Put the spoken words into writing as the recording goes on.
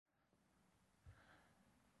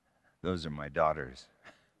Those are my daughters.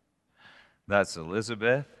 That's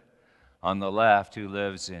Elizabeth on the left, who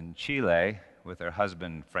lives in Chile with her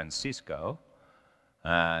husband Francisco.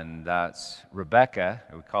 And that's Rebecca,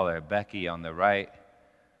 we call her Becky, on the right,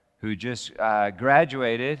 who just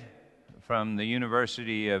graduated from the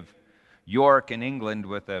University of York in England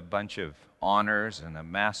with a bunch of honors and a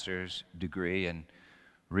master's degree and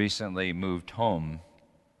recently moved home.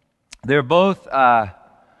 They're both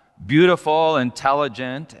beautiful,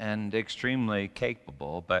 intelligent, and extremely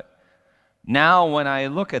capable, but now when I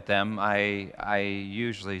look at them, I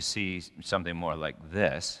usually see something more like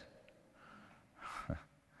this.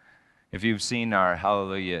 If you've seen our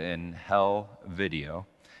Hallelujah in Hell video,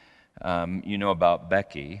 you know about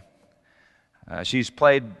Becky. She's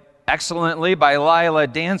played excellently by Lila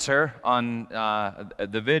Dancer on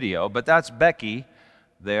the video, but that's Becky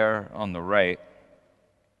there on the right.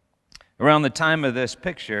 Around the time of this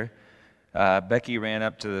picture, Becky ran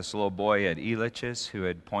up to this little boy at Elitch's who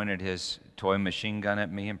had pointed his toy machine gun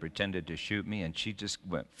at me and pretended to shoot me, and she just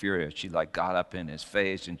went furious. She got up in his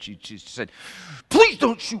face and she said, "Please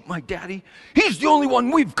don't shoot my daddy. He's the only one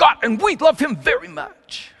we've got and we love him very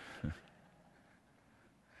much."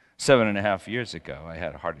 7.5 years ago, I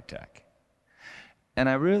had a heart attack. And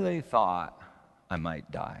I really thought I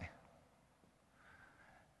might die.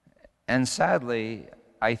 And sadly,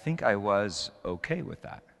 I think I was okay with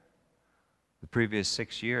that. The previous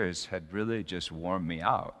 6 years had really just worn me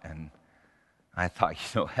out, and I thought,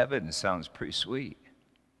 heaven sounds pretty sweet.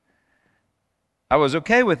 I was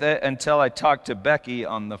okay with it until I talked to Becky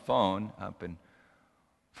on the phone up in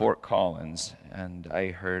Fort Collins, and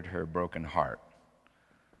I heard her broken heart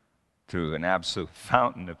through an absolute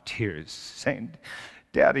fountain of tears, saying,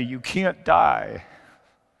 "Daddy, you can't die."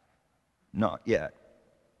 Not yet.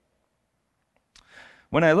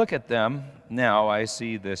 When I look at them now, I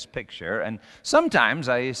see this picture, and sometimes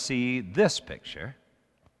I see this picture.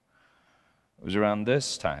 It was around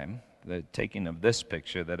this time, the taking of this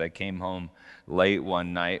picture, that I came home late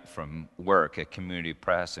one night from work at Community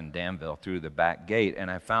Press in Danville through the back gate,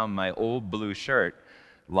 and I found my old blue shirt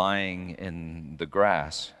lying in the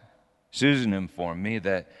grass. Susan informed me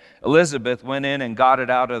that Elizabeth went in and got it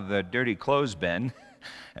out of the dirty clothes bin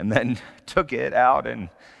and then took it out and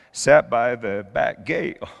sat by the back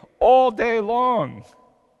gate all day long,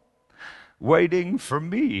 waiting for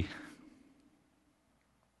me.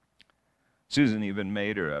 Susan even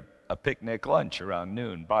made her a picnic lunch around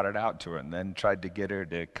noon, brought it out to her, and then tried to get her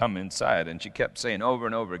to come inside. And she kept saying over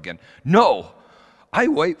and over again, "No, I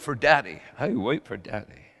wait for Daddy. I wait for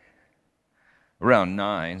Daddy." Around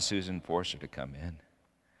 9, Susan forced her to come in.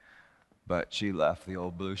 But she left the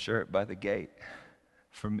old blue shirt by the gate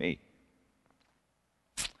for me.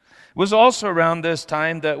 It was also around this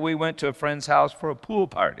time that we went to a friend's house for a pool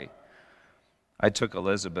party. I took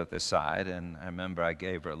Elizabeth aside, and I remember I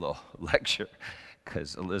gave her a little lecture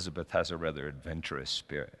because Elizabeth has a rather adventurous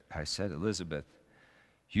spirit. I said, "Elizabeth,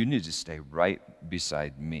 you need to stay right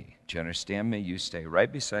beside me. Do you understand me? You stay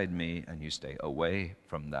right beside me, and you stay away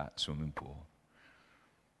from that swimming pool."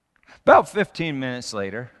 About 15 minutes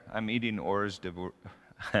later, I'm eating hors d'oeuvres,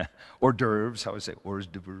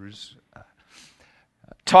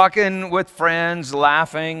 talking with friends,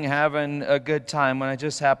 laughing, having a good time, when I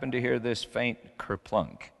just happened to hear this faint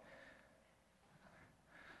kerplunk.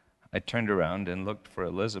 I turned around and looked for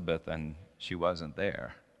Elizabeth, and she wasn't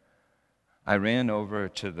there. I ran over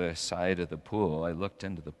to the side of the pool. I looked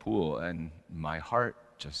into the pool, and my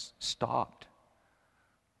heart just stopped.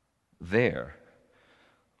 There,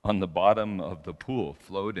 on the bottom of the pool,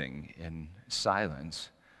 floating in silence,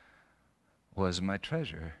 was my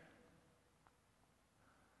treasure.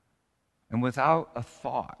 And without a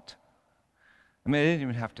thought, I didn't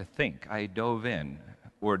even have to think. I dove in.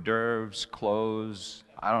 Hors d'oeuvres, clothes,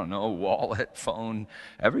 wallet, phone,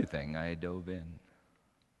 everything. I dove in.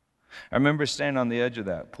 I remember standing on the edge of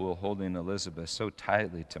that pool, holding Elizabeth so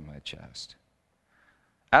tightly to my chest,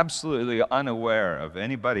 absolutely unaware of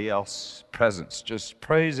anybody else's presence, just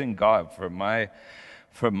praising God for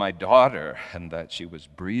my daughter and that she was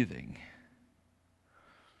breathing.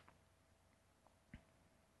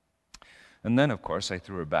 And then, of course, I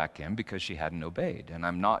threw her back in because she hadn't obeyed. And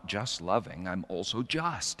I'm not just loving, I'm also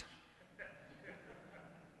just.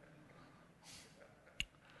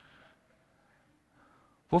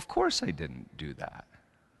 Well, of course I didn't do that.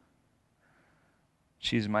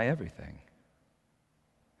 She's my everything.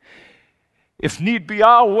 If need be,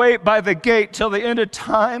 I'll wait by the gate till the end of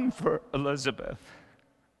time for Elizabeth.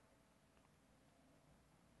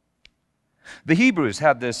 The Hebrews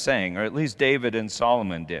had this saying, or at least David and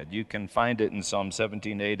Solomon did. You can find it in Psalm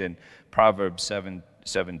 17:8 and Proverbs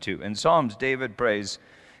 7:2. In Psalms, David prays,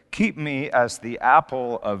 Keep me as the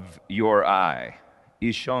apple of your eye,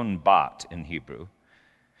 ishon bat in Hebrew.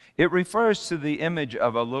 It refers to the image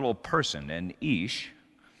of a little person, an ish,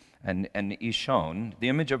 and ishon, the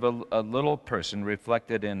image of a little person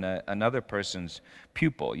reflected in another person's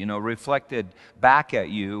pupil, reflected back at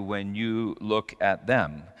you when you look at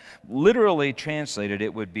them. Literally translated,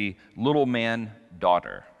 it would be little man,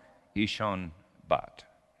 daughter, ishon bat.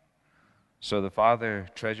 So the father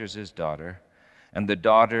treasures his daughter, and the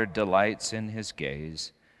daughter delights in his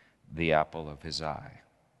gaze, the apple of his eye.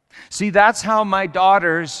 See, that's how my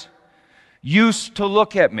daughters used to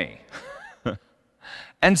look at me.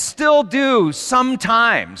 And still do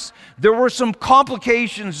sometimes. There were some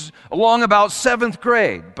complications along about 7th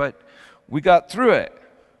grade, but we got through it.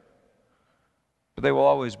 But they will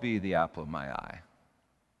always be the apple of my eye,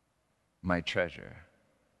 my treasure,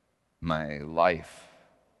 my life.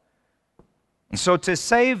 And so to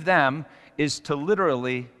save them is to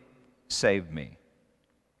literally save me.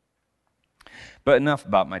 But enough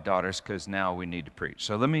about my daughters, because now we need to preach.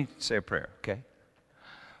 So let me say a prayer, okay?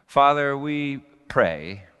 Father, we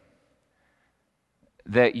pray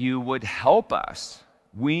that you would help us.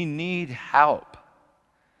 We need help.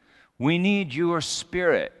 We need your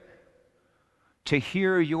Spirit to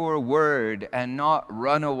hear your word and not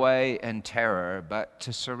run away in terror, but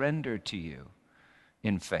to surrender to you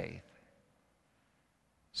in faith.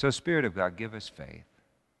 So, Spirit of God, give us faith.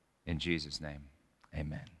 In Jesus' name,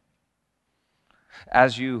 amen.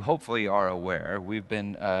 As you hopefully are aware, we've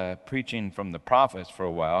been preaching from the prophets for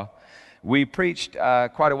a while. We preached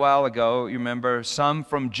quite a while ago, you remember, some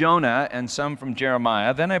from Jonah and some from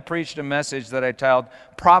Jeremiah. Then I preached a message that I titled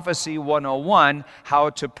Prophecy 101,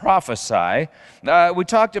 How to Prophesy. We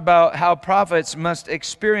talked about how prophets must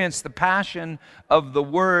experience the passion of the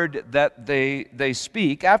word that they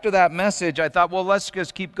speak. After that message, I thought, well, let's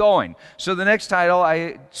just keep going. So the next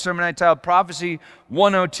sermon I titled Prophecy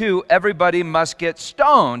 102, Everybody Must Get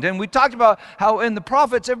Stoned. And we talked about how in the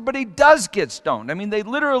prophets, everybody does get stoned. I mean, they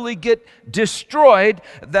literally get destroyed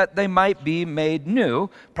that they might be made new.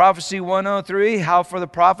 Prophecy 103, how for the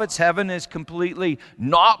prophets, heaven is completely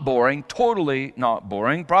not boring, totally not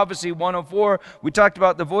boring. Prophecy 104, we talked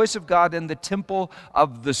about the voice of God in the temple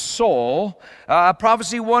of the soul.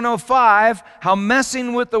 Prophecy 105, how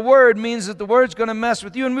messing with the word means that the word's going to mess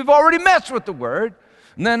with you, and we've already messed with the word.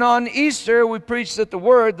 And then on Easter, we preached that the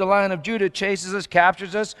word, the Lion of Judah, chases us,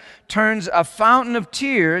 captures us, turns a fountain of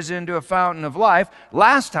tears into a fountain of life.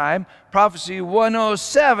 Last time, Prophecy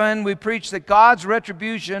 107, we preached that God's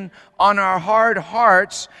retribution on our hard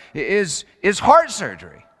hearts is heart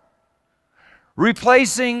surgery,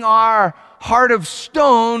 replacing our heart of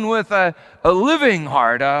stone with a living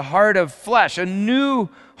heart, a heart of flesh, a new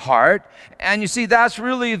heart. And you see, that's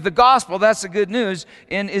really the gospel. That's the good news.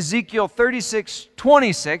 In Ezekiel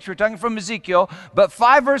 36:26, we're talking from Ezekiel, but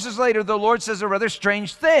 5 verses later, the Lord says a rather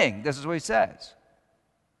strange thing. This is what he says.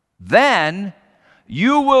 Then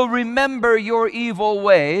you will remember your evil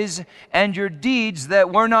ways and your deeds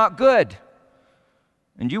that were not good,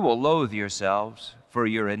 and you will loathe yourselves for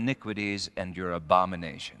your iniquities and your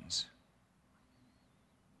abominations.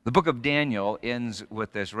 The book of Daniel ends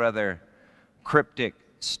with this rather cryptic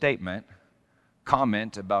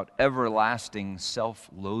comment about everlasting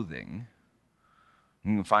self-loathing.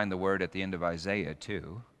 You can find the word at the end of Isaiah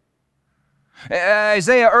too.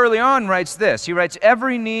 Isaiah early on writes this. He writes,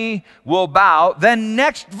 every knee will bow. Then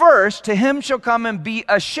next verse, to him shall come and be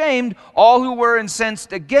ashamed all who were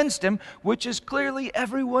incensed against him, which is clearly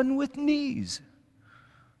everyone with knees.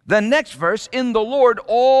 The next verse, in the Lord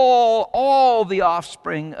all the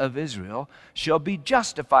offspring of Israel shall be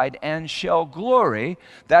justified and shall glory,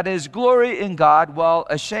 that is, glory in God while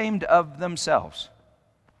ashamed of themselves.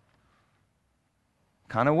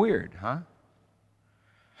 Kind of weird, huh?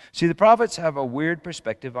 See, the prophets have a weird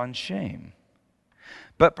perspective on shame.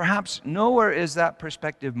 But perhaps nowhere is that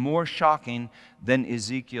perspective more shocking than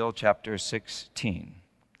Ezekiel chapter 16.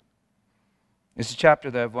 It's a chapter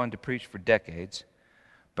that I've wanted to preach for decades,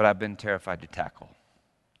 but I've been terrified to tackle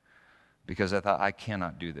because I thought, I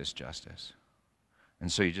cannot do this justice. And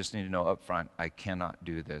so you just need to know up front, I cannot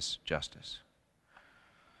do this justice.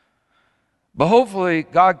 But hopefully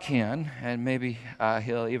God can, and maybe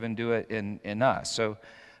he'll even do it in us. So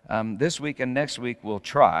this week and next week we'll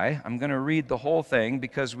try. I'm going to read the whole thing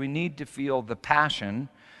because we need to feel the passion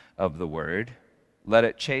of the word. Let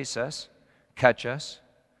it chase us, catch us,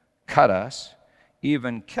 cut us,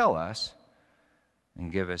 even kill us, and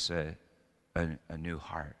give us a new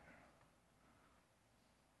heart.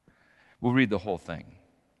 We'll read the whole thing.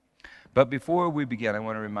 But before we begin, I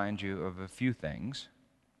want to remind you of a few things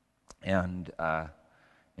and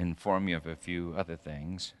inform you of a few other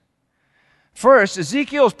things. First,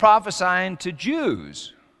 Ezekiel's prophesying to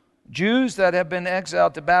Jews that have been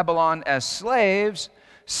exiled to Babylon as slaves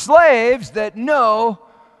that know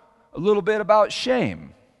a little bit about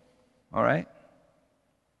shame. All right?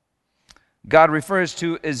 God refers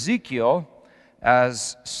to Ezekiel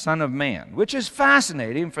as Son of Man, which is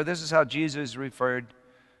fascinating, for this is how Jesus referred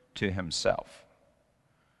to himself.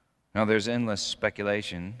 Now, there's endless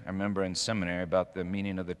speculation, I remember in seminary, about the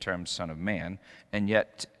meaning of the term Son of Man, and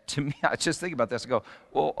yet, to me, I just think about this and go,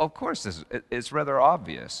 well, of course, it's rather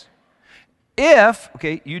obvious. If,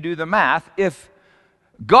 okay, you do the math, if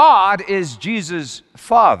God is Jesus'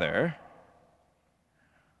 Father,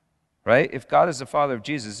 right? If God is the Father of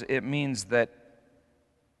Jesus, it means that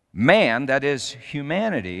man, that is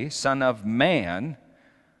humanity, Son of Man,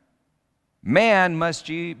 man must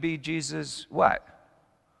be Jesus' what?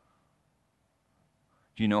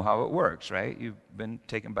 You know how it works, right? You've been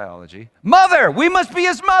taking biology. Mother! We must be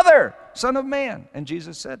his mother! Son of Man. And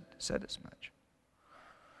Jesus said as much.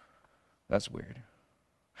 That's weird.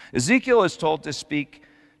 Ezekiel is told to speak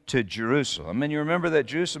to Jerusalem. And you remember that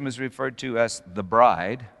Jerusalem is referred to as the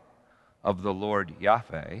bride of the Lord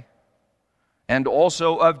Yahweh, and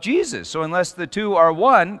also of Jesus. So unless the two are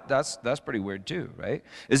one, that's pretty weird too, right?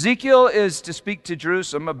 Ezekiel is to speak to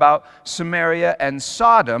Jerusalem about Samaria and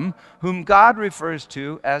Sodom, whom God refers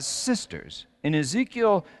to as sisters. In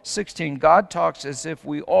Ezekiel 16, God talks as if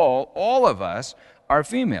we all of us, are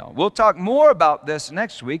female. We'll talk more about this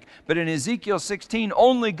next week, but in Ezekiel 16,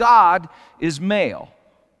 only God is male.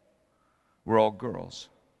 We're all girls.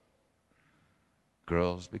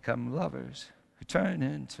 Girls become lovers who turn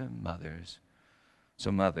into mothers.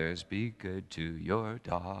 So mothers, be good to your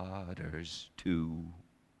daughters too.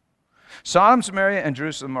 Sodom, Samaria, and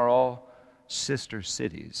Jerusalem are all sister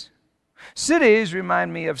cities. Cities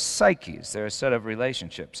remind me of psyches. They're a set of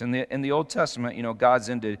relationships. In the Old Testament, God's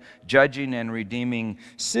into judging and redeeming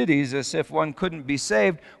cities as if one couldn't be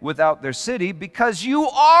saved without their city, because you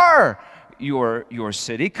are your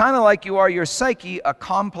city, kind of like you are your psyche, a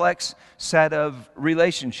complex set of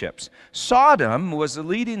relationships. Sodom was the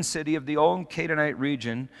leading city of the old Canaanite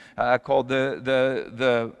region called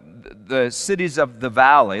the cities of the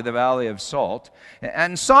Valley of Salt.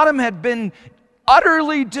 And Sodom had been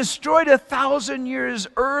utterly destroyed 1,000 years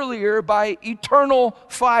earlier by eternal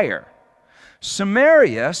fire.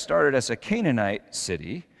 Samaria started as a Canaanite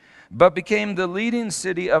city, but became the leading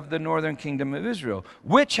city of the northern kingdom of Israel,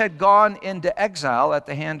 which had gone into exile at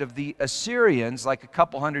the hand of the Assyrians like a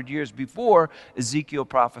couple hundred years before Ezekiel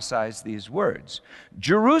prophesied these words.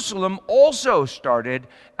 Jerusalem also started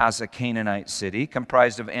as a Canaanite city,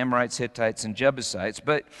 comprised of Amorites, Hittites, and Jebusites,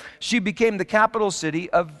 but she became the capital city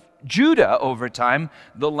of Judah over time,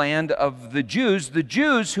 the land of the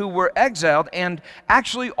Jews who were exiled and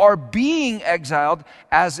actually are being exiled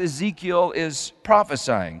as Ezekiel is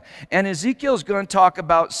prophesying. And Ezekiel is going to talk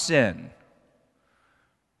about sin,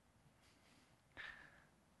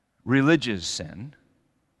 religious sin,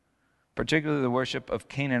 particularly the worship of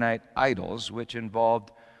Canaanite idols, which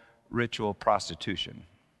involved ritual prostitution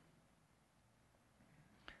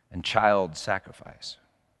and child sacrifice.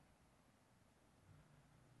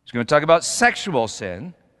 He's going to talk about sexual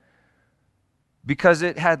sin because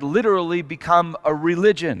it had literally become a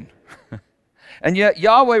religion. And yet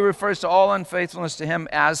Yahweh refers to all unfaithfulness to him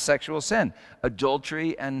as sexual sin,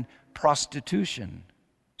 adultery and prostitution.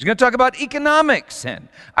 He's going to talk about economic sin.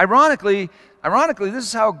 Ironically, this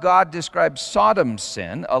is how God describes Sodom's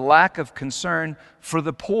sin, a lack of concern for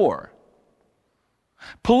the poor.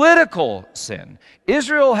 Political sin.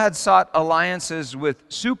 Israel had sought alliances with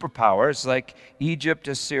superpowers like Egypt,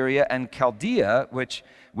 Assyria, and Chaldea, which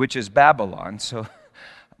is Babylon. So,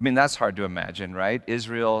 that's hard to imagine, right?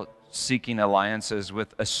 Israel seeking alliances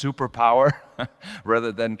with a superpower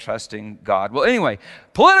rather than trusting God. Well, anyway,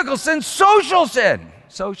 political sin, social sin,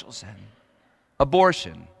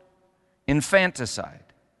 abortion, infanticide,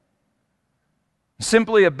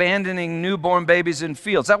 simply abandoning newborn babies in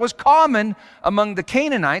fields. That was common among the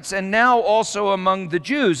Canaanites and now also among the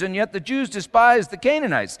Jews. And yet the Jews despised the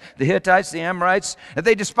Canaanites, the Hittites, the Amorites, and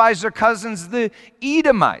they despised their cousins, the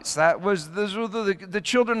Edomites. Those were the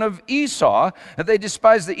children of Esau. And they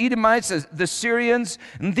despised the Edomites, the Syrians.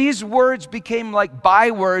 And these words became like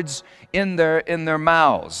bywords in their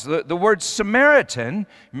mouths. The word Samaritan,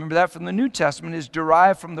 remember that from the New Testament, is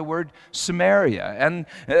derived from the word Samaria. And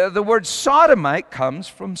the word sodomite comes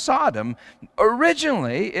from Sodom.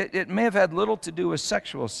 Originally, it may have had little to do with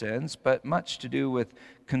sexual sins, but much to do with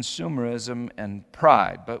consumerism and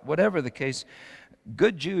pride. But whatever the case,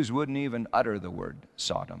 good Jews wouldn't even utter the word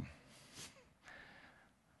Sodom.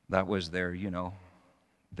 That was their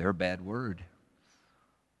bad word.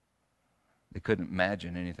 They couldn't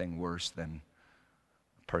imagine anything worse than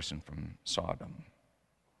a person from Sodom.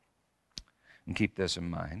 And keep this in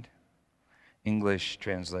mind. English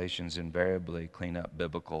translations invariably clean up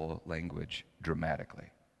biblical language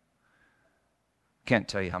dramatically. Can't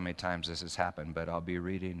tell you how many times this has happened, but I'll be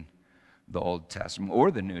reading the Old Testament,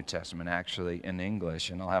 or the New Testament actually, in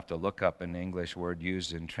English, and I'll have to look up an English word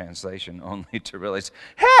used in translation only to realize,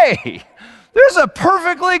 hey, there's a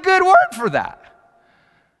perfectly good word for that.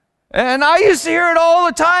 And I used to hear it all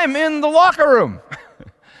the time in the locker room.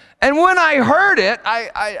 And when I heard it,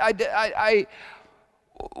 I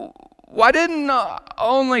didn't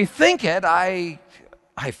only think it, I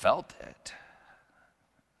felt it.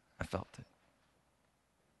 I felt it.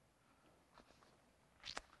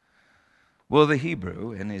 Well, the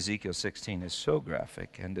Hebrew in Ezekiel 16 is so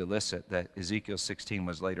graphic and illicit that Ezekiel 16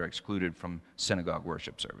 was later excluded from synagogue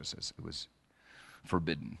worship services. It was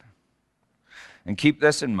forbidden. And keep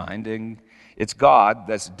this in mind, and it's God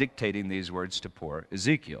that's dictating these words to poor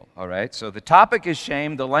Ezekiel, all right? So the topic is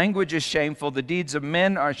shame, the language is shameful, the deeds of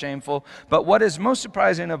men are shameful, but what is most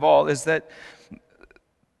surprising of all is that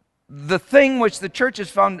the thing which the church has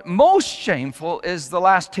found most shameful is the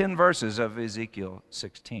last 10 verses of Ezekiel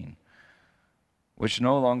 16. Which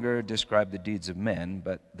no longer describe the deeds of men,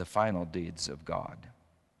 but the final deeds of God.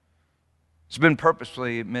 It's been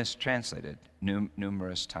purposefully mistranslated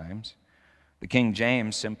numerous times. The King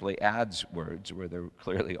James simply adds words where there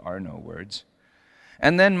clearly are no words.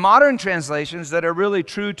 And then modern translations that are really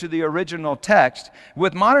true to the original text,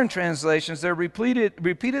 with modern translations, they're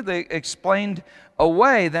repeatedly explained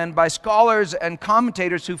away then by scholars and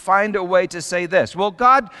commentators who find a way to say this. Well,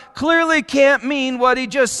 God clearly can't mean what he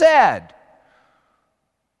just said.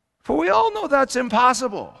 For we all know that's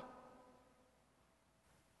impossible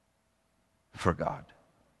for God.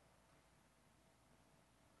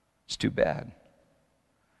 It's too bad.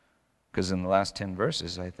 Because in the last 10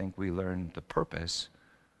 verses, I think we learned the purpose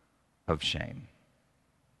of shame.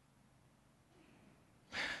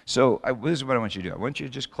 So this is what I want you to do. I want you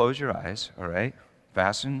to just close your eyes, all right?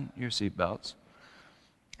 Fasten your seatbelts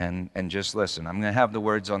and just listen. I'm going to have the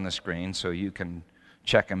words on the screen so you can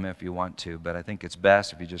check them if you want to, but I think it's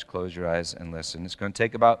best if you just close your eyes and listen. It's going to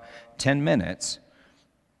take about 10 minutes.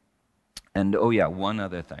 And oh yeah, one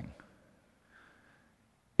other thing.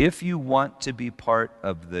 If you want to be part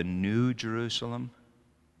of the new Jerusalem,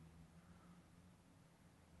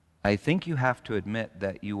 I think you have to admit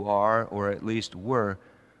that you are, or at least were,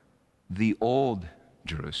 the old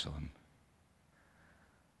Jerusalem.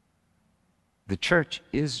 The church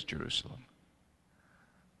is Jerusalem.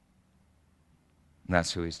 And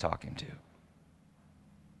that's who he's talking to.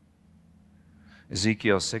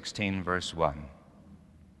 Ezekiel 16, verse 1.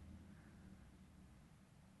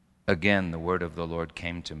 Again, the word of the Lord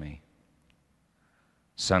came to me.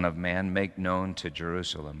 Son of man, make known to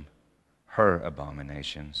Jerusalem her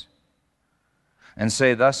abominations. And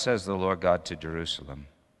say, thus says the Lord God to Jerusalem,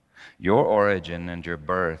 your origin and your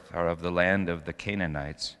birth are of the land of the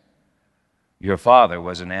Canaanites. Your father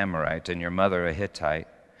was an Amorite and your mother a Hittite.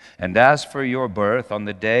 And as for your birth, on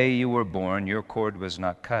the day you were born, your cord was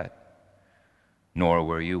not cut, nor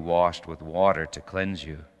were you washed with water to cleanse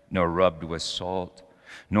you, nor rubbed with salt,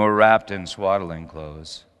 nor wrapped in swaddling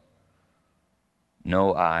clothes.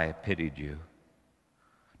 No eye pitied you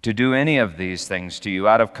to do any of these things to you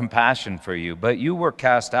out of compassion for you, but you were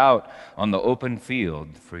cast out on the open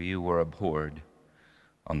field, for you were abhorred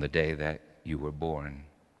on the day that you were born.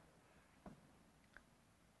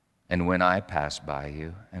 And when I passed by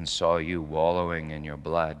you and saw you wallowing in your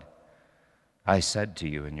blood, I said to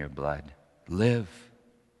you in your blood, live.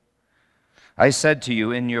 I said to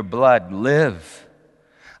you in your blood, live.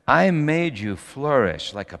 I made you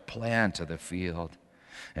flourish like a plant of the field,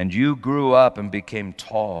 and you grew up and became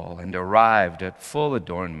tall and arrived at full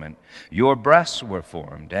adornment. Your breasts were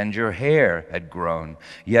formed and your hair had grown,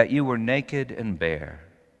 yet you were naked and bare.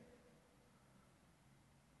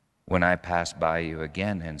 When I passed by you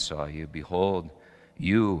again and saw you, behold,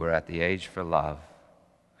 you were at the age for love.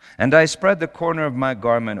 And I spread the corner of my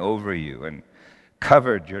garment over you and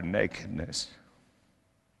covered your nakedness.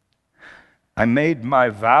 I made my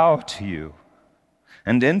vow to you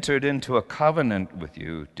and entered into a covenant with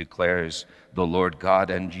you, declares the Lord God,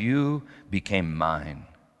 and you became mine.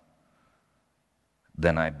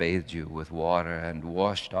 Then I bathed you with water and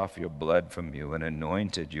washed off your blood from you and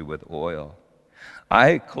anointed you with oil.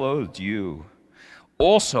 I clothed you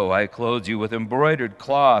Also I clothed you with embroidered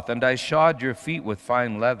cloth, and I shod your feet with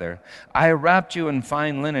fine leather. I wrapped you in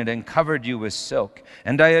fine linen and covered you with silk.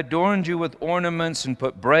 And I adorned you with ornaments and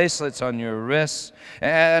put bracelets on your wrists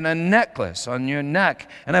and a necklace on your neck.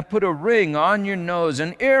 And I put a ring on your nose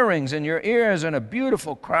and earrings in your ears and a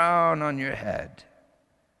beautiful crown on your head.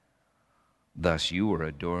 Thus you were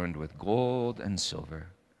adorned with gold and silver.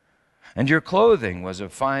 And your clothing was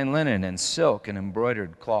of fine linen and silk and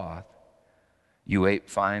embroidered cloth. You ate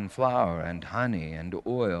fine flour and honey and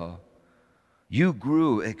oil. You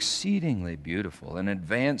grew exceedingly beautiful and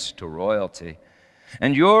advanced to royalty.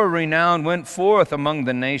 And your renown went forth among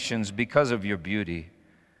the nations because of your beauty,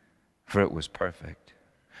 for it was perfect,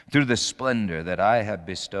 through the splendor that I have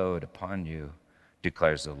bestowed upon you,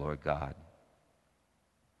 declares the Lord God.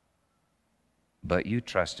 But you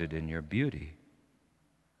trusted in your beauty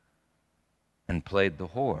and played the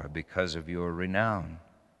whore because of your renown,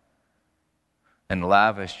 and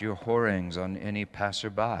lavished your whorings on any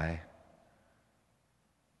passerby.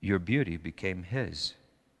 Your beauty became his.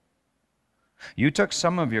 You took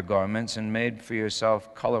some of your garments and made for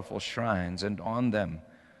yourself colorful shrines, and on them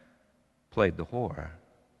played the whore.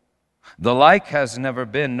 The like has never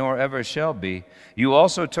been, nor ever shall be. You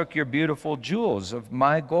also took your beautiful jewels of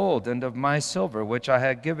my gold and of my silver, which I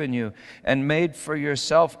had given you, and made for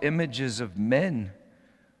yourself images of men,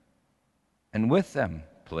 and with them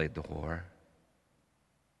played the whore.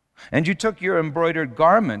 And you took your embroidered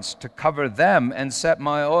garments to cover them, and set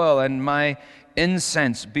my oil and my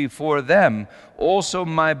incense before them. Also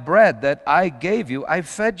my bread that I gave you, I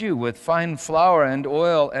fed you with fine flour and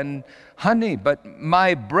oil and honey, but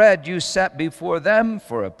my bread you set before them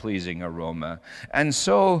for a pleasing aroma. And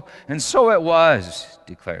so it was,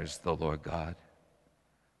 declares the Lord God.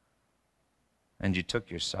 And you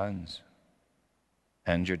took your sons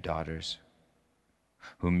and your daughters,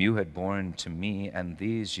 whom you had borne to me, and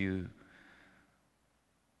these you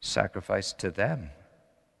sacrificed to them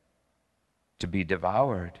to be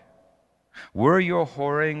devoured. Were your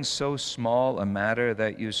whorings so small a matter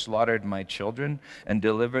that you slaughtered my children and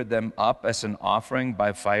delivered them up as an offering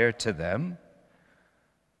by fire to them?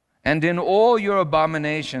 And in all your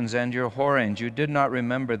abominations and your whorings you did not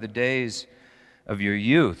remember the days of your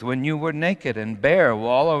youth, when you were naked and bare,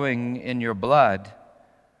 wallowing in your blood.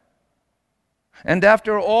 And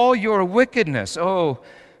after all your wickedness, oh,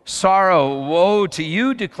 sorrow, woe to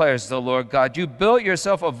you, declares the Lord God. You built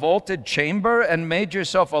yourself a vaulted chamber and made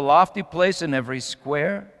yourself a lofty place in every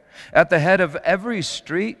square. At the head of every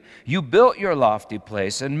street, you built your lofty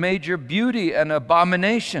place and made your beauty an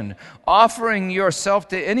abomination, offering yourself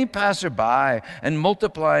to any passerby and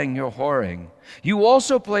multiplying your whoring. You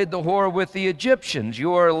also played the whore with the Egyptians,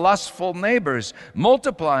 your lustful neighbors,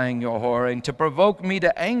 multiplying your whoring to provoke me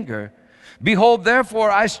to anger. Behold, therefore,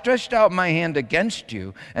 I stretched out my hand against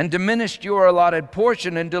you and diminished your allotted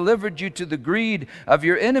portion and delivered you to the greed of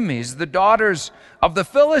your enemies, the daughters of the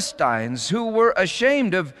Philistines, who were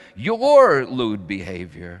ashamed of your lewd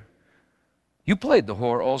behavior. You played the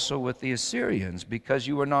whore also with the Assyrians because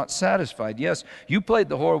you were not satisfied. Yes, you played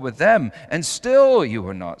the whore with them, and still you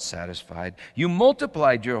were not satisfied. You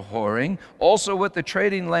multiplied your whoring also with the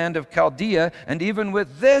trading land of Chaldea, and even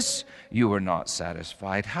with this you were not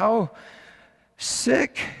satisfied. How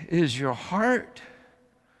sick is your heart,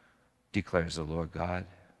 declares the Lord God,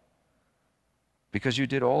 because you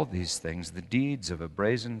did all these things, the deeds of a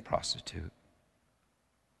brazen prostitute,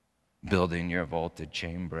 building your vaulted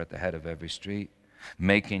chamber at the head of every street,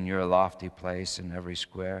 making your lofty place in every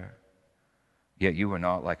square. Yet you were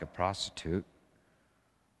not like a prostitute,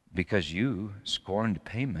 because you scorned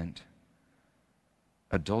payment,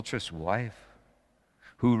 adulterous wife,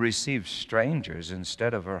 who received strangers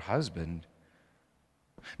instead of her husband.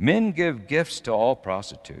 Men give gifts to all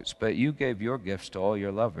prostitutes, but you gave your gifts to all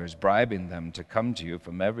your lovers, bribing them to come to you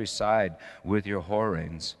from every side with your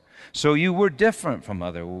whorings. So you were different from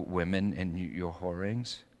other women in your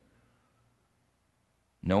whorings.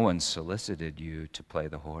 No one solicited you to play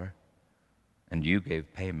the whore, and you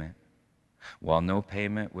gave payment, while no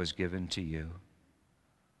payment was given to you.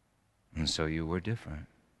 And so you were different.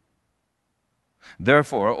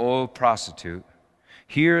 Therefore, O prostitute,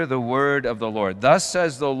 hear the word of the Lord. Thus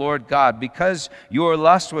says the Lord God, because your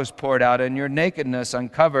lust was poured out and your nakedness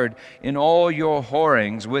uncovered in all your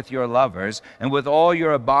whorings with your lovers and with all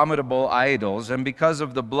your abominable idols, and because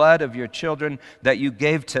of the blood of your children that you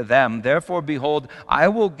gave to them, therefore, behold, I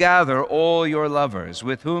will gather all your lovers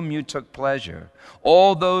with whom you took pleasure,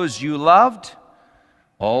 all those you loved,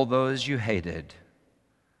 all those you hated.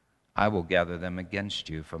 I will gather them against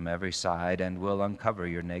you from every side and will uncover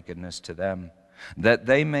your nakedness to them. that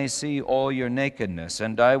they may see all your nakedness.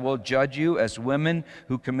 And I will judge you as women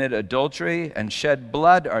who commit adultery and shed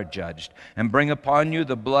blood are judged, and bring upon you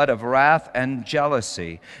the blood of wrath and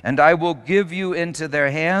jealousy. And I will give you into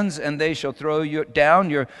their hands, and they shall throw you down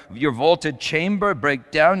your vaulted chamber,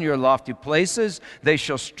 break down your lofty places. They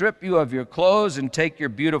shall strip you of your clothes and take your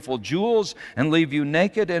beautiful jewels, and leave you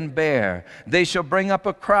naked and bare. They shall bring up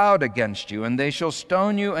a crowd against you, and they shall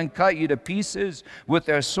stone you and cut you to pieces with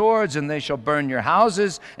their swords, and they shall burn your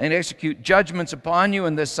houses and execute judgments upon you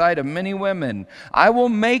in the sight of many women. I will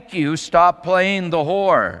make you stop playing the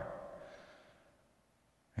whore,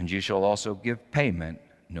 and you shall also give payment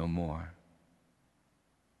no more.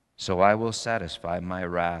 So I will satisfy my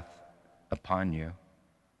wrath upon you,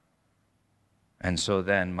 and so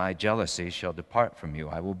then my jealousy shall depart from you.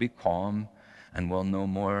 I will be calm and will no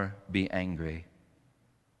more be angry,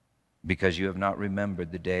 because you have not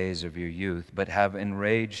remembered the days of your youth, but have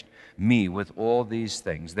enraged me with all these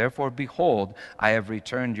things. Therefore, behold, I have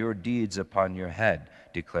returned your deeds upon your head,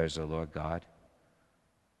 declares the Lord God.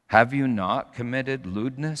 Have you not committed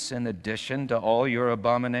lewdness in addition to all your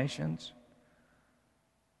abominations?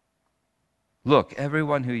 Look,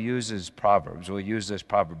 everyone who uses Proverbs will use this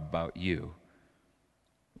proverb about you.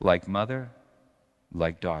 Like mother,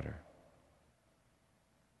 like daughter.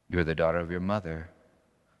 You're the daughter of your mother,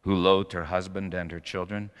 who loathed her husband and her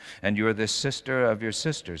children, and you are the sister of your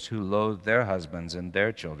sisters, who loathed their husbands and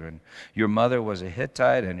their children. Your mother was a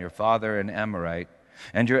Hittite, and your father an Amorite,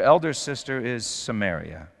 and your elder sister is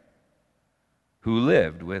Samaria, who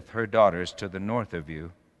lived with her daughters to the north of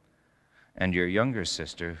you, and your younger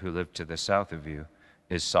sister, who lived to the south of you,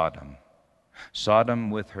 is Sodom.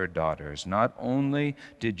 Sodom with her daughters. Not only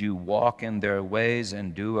did you walk in their ways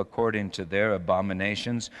and do according to their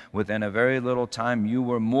abominations, within a very little time you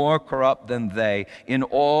were more corrupt than they in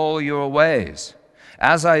all your ways.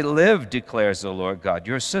 As I live, declares the Lord God,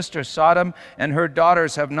 your sister Sodom and her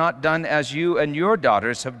daughters have not done as you and your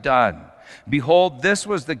daughters have done. Behold, this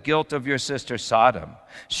was the guilt of your sister Sodom.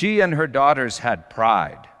 She and her daughters had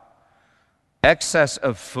pride, excess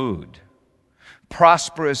of food,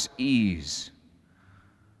 prosperous ease,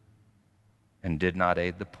 and did not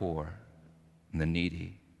aid the poor and the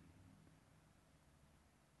needy.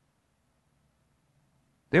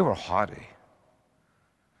 They were haughty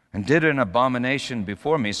and did an abomination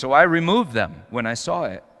before me, so I removed them when I saw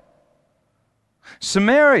it.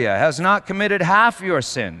 Samaria has not committed half your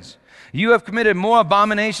sins. You have committed more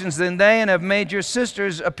abominations than they, and have made your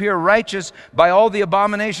sisters appear righteous by all the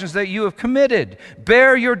abominations that you have committed.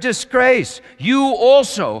 Bear your disgrace, you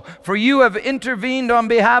also, for you have intervened on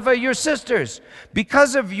behalf of your sisters.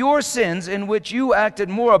 Because of your sins, in which you acted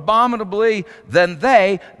more abominably than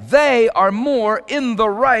they are more in the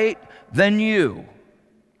right than you.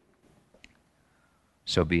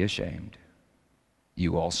 So be ashamed,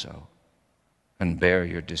 you also, and bear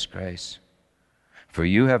your disgrace. For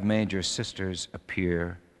you have made your sisters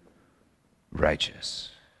appear righteous.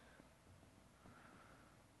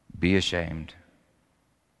 Be ashamed,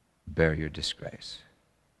 bear your disgrace.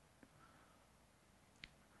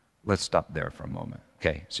 Let's stop there for a moment,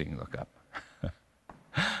 okay, so you can look up.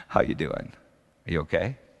 How you doing? Are you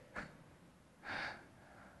okay?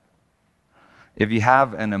 If you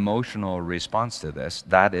have an emotional response to this,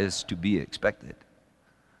 that is to be expected.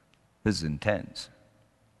 This is intense.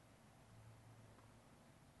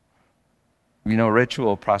 You know,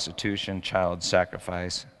 ritual prostitution, child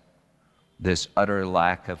sacrifice, this utter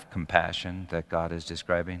lack of compassion that God is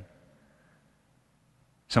describing.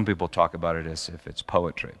 Some people talk about it as if it's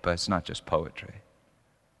poetry, but it's not just poetry.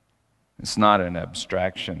 It's not an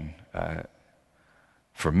abstraction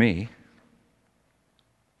for me.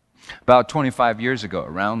 About 25 years ago,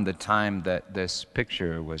 around the time that this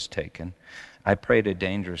picture was taken, I prayed a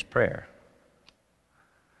dangerous prayer.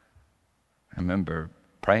 I remember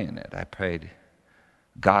praying it. I prayed,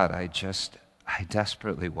 God, I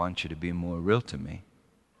desperately want you to be more real to me.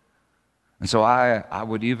 And so I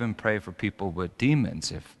would even pray for people with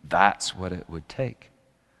demons if that's what it would take.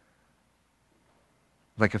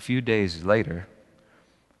 Like a few days later,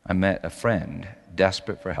 I met a friend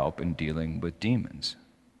desperate for help in dealing with demons.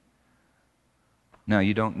 Now,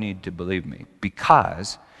 you don't need to believe me,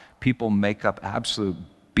 because people make up absolute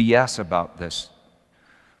BS about this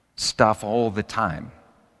stuff all the time.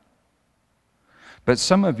 But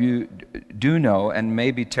some of you do know, and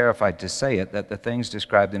may be terrified to say it, that the things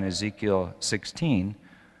described in Ezekiel 16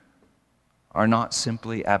 are not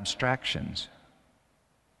simply abstractions.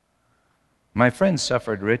 My friend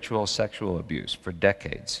suffered ritual sexual abuse for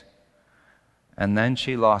decades, and then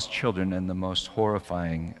she lost children in the most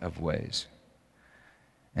horrifying of ways.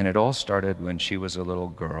 And it all started when she was a little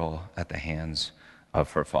girl at the hands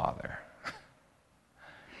of her father.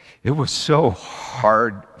 It was so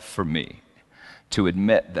hard for me to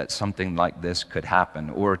admit that something like this could happen,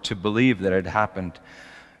 or to believe that it happened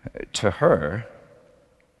to her.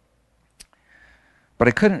 But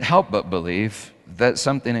I couldn't help but believe that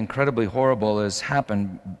something incredibly horrible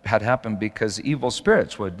had happened because evil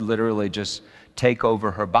spirits would literally just take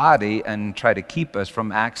over her body and try to keep us from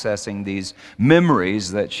accessing these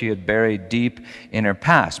memories that she had buried deep in her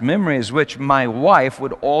past. Memories which my wife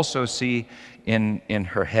would also see in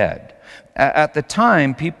her head. At the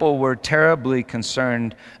time, people were terribly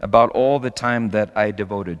concerned about all the time that I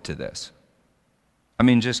devoted to this. I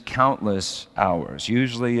mean, just countless hours,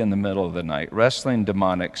 usually in the middle of the night, wrestling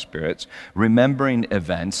demonic spirits, remembering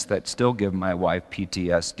events that still give my wife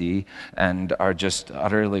PTSD and are just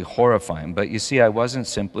utterly horrifying. But you see, I wasn't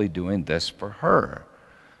simply doing this for her.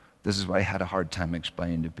 This is why I had a hard time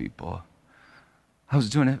explaining to people. I was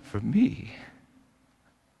doing it for me.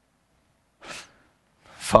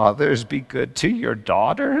 Fathers, be good to your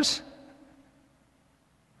daughters.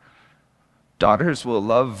 Daughters will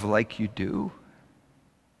love like you do.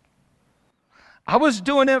 I was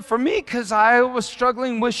doing it for me because I was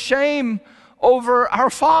struggling with shame over our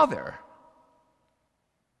father.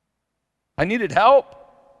 I needed help.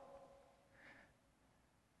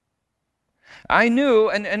 I knew,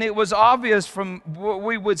 and it was obvious from what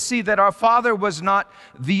we would see, that our father was not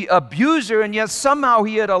the abuser, and yet somehow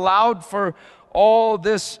he had allowed for all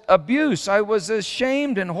this abuse. I was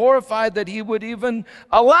ashamed and horrified that he would even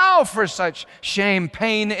allow for such shame,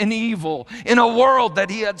 pain, and evil in a world that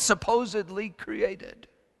he had supposedly created.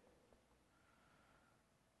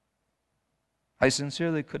 I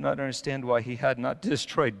sincerely could not understand why he had not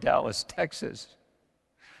destroyed Dallas, Texas,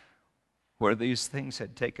 where these things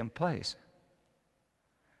had taken place.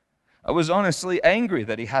 I was honestly angry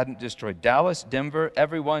that he hadn't destroyed Dallas, Denver,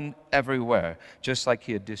 everyone, everywhere, just like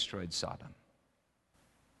he had destroyed Sodom.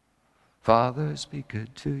 Fathers, be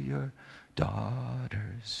good to your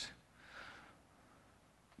daughters.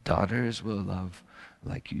 Daughters will love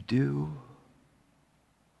like you do.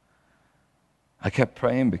 I kept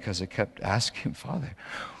praying because I kept asking, Father,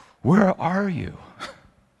 where are you?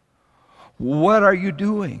 What are you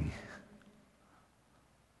doing?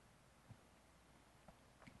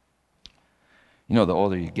 You know, the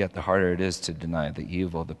older you get, the harder it is to deny the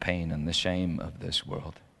evil, the pain, and the shame of this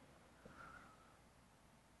world.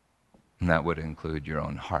 And that would include your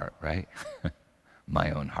own heart, right?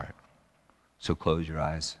 My own heart. So close your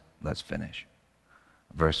eyes. Let's finish.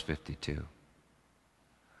 Verse 52.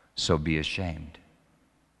 So be ashamed,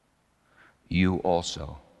 you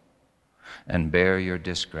also, and bear your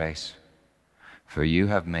disgrace, for you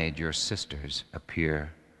have made your sisters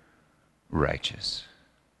appear righteous.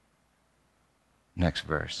 Next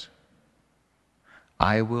verse.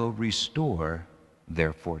 I will restore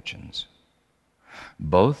their fortunes,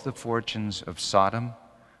 both the fortunes of Sodom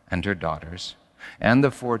and her daughters, and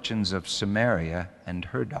the fortunes of Samaria and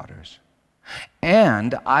her daughters.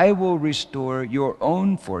 And I will restore your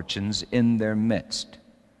own fortunes in their midst,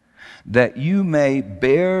 that you may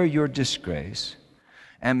bear your disgrace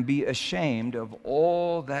and be ashamed of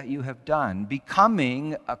all that you have done,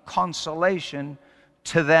 becoming a consolation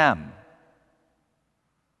to them.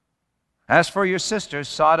 As for your sisters,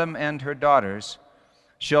 Sodom and her daughters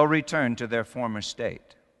shall return to their former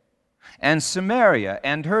state, and Samaria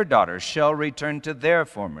and her daughters shall return to their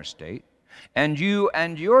former state, and you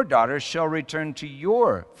and your daughters shall return to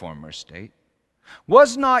your former state.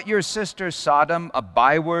 Was not your sister Sodom a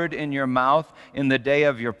byword in your mouth in the day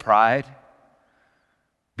of your pride,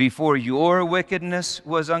 before your wickedness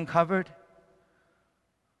was uncovered?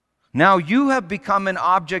 Now you have become an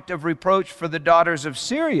object of reproach for the daughters of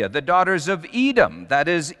Syria, the daughters of Edom, that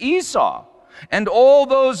is Esau, and all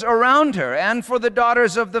those around her, and for the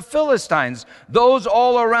daughters of the Philistines, those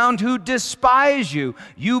all around who despise you.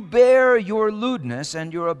 You bear your lewdness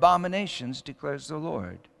and your abominations, declares the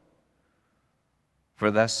Lord.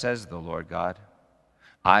 For thus says the Lord God,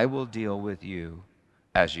 I will deal with you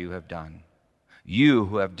as you have done, you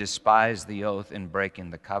who have despised the oath in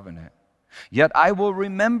breaking the covenant. Yet I will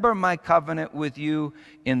remember my covenant with you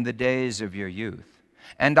in the days of your youth,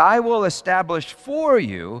 and I will establish for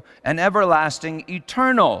you an everlasting,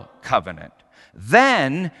 eternal covenant.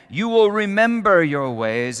 Then you will remember your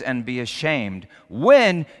ways and be ashamed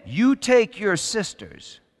when you take your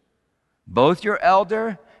sisters, both your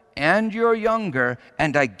elder and your younger,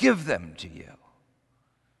 and I give them to you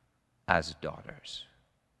as daughters.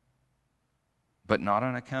 But not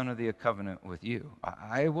on account of the covenant with you.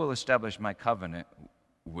 I will establish my covenant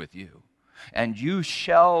with you. and you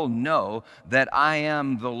shall know that I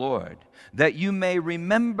am the Lord, that you may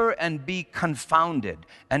remember and be confounded,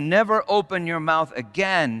 and never open your mouth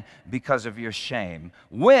again because of your shame,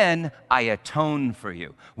 when I atone for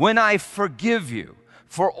you, when I forgive you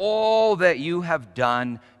for all that you have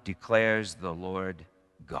done, declares the Lord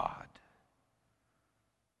God.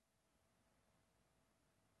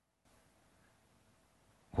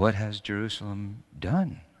 What has Jerusalem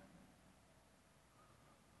done?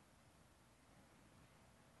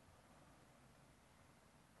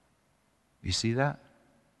 You see that?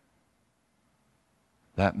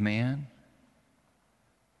 That man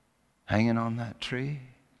hanging on that tree?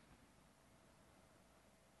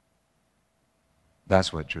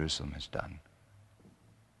 That's what Jerusalem has done.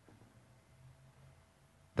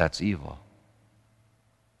 That's evil.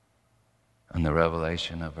 And the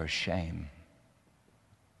revelation of her shame.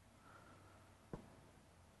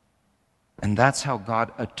 And that's how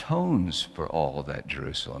God atones for all that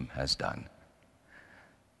Jerusalem has done,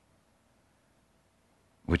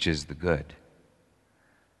 which is the good,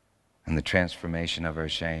 and the transformation of her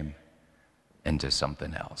shame into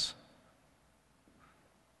something else.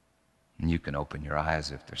 And you can open your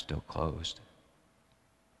eyes if they're still closed.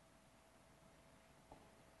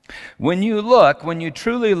 When you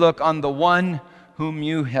truly look on the one whom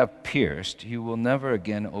you have pierced, you will never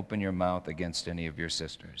again open your mouth against any of your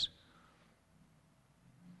sisters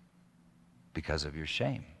because of your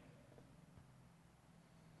shame.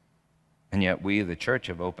 And yet we, the church,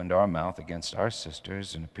 have opened our mouth against our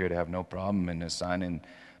sisters and appear to have no problem in assigning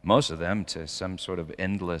most of them to some sort of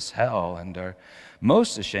endless hell, and are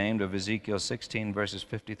most ashamed of Ezekiel 16, verses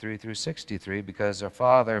 53 through 63, because our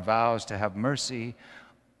Father vows to have mercy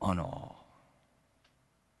on all.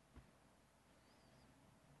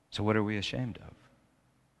 So what are we ashamed of?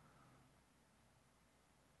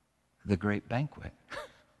 The great banquet.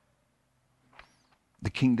 The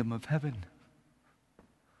kingdom of heaven.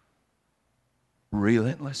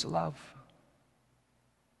 Relentless love.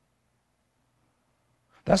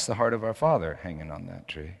 That's the heart of our Father hanging on that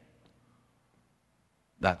tree.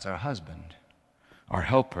 That's our husband, our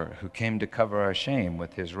helper, who came to cover our shame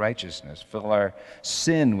with his righteousness, fill our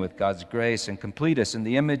sin with God's grace, and complete us in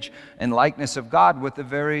the image and likeness of God with the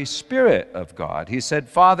very Spirit of God. He said,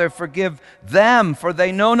 Father, forgive them, for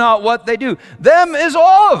they know not what they do. Them is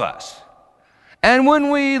all of us. And when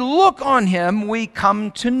we look on him, we come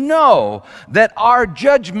to know that our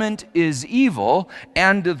judgment is evil,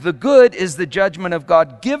 and the good is the judgment of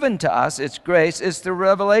God given to us. It's grace. It's the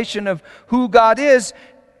revelation of who God is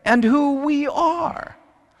and who we are.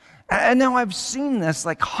 And now I've seen this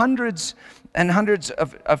like hundreds and hundreds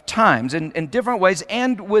of times in different ways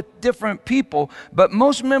and with different people. But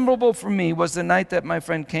most memorable for me was the night that my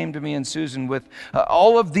friend came to me and Susan with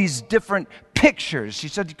all of these different pictures. She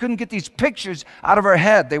said she couldn't get these pictures out of her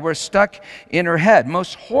head. They were stuck in her head.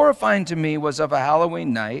 Most horrifying to me was of a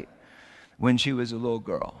Halloween night when she was a little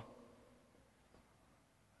girl.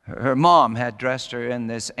 Her mom had dressed her in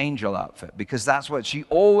this angel outfit because that's what she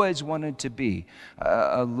always wanted to be,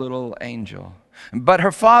 a little angel. But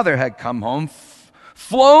her father had come home,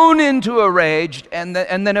 flown into a rage, and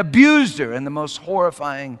then abused her in the most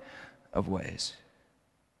horrifying of ways.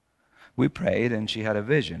 We prayed, and she had a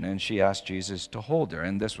vision, and she asked Jesus to hold her.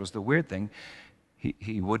 And this was the weird thing.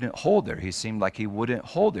 He wouldn't hold her. He seemed like he wouldn't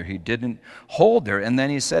hold her. He didn't hold her. And then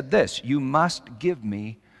he said this, you must give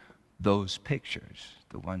me those pictures,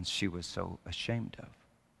 the ones she was so ashamed of.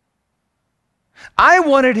 I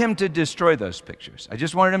wanted him to destroy those pictures. I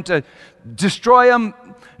just wanted him to destroy them,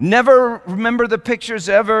 never remember the pictures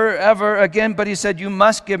ever again. But he said, you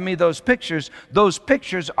must give me those pictures. Those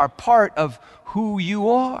pictures are part of who you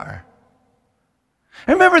are.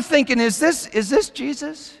 I remember thinking, is this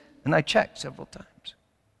Jesus? And I checked several times.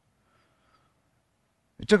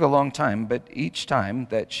 It took a long time, but each time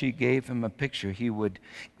that she gave him a picture, he would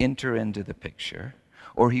enter into the picture,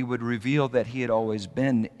 or he would reveal that he had always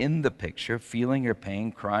been in the picture, feeling her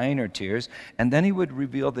pain, crying her tears, and then he would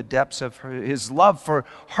reveal the depths of his love for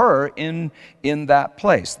her in that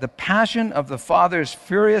place. The passion of the Father's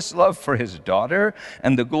furious love for his daughter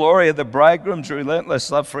and the glory of the bridegroom's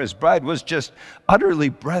relentless love for his bride was just utterly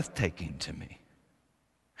breathtaking to me.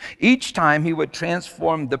 Each time he would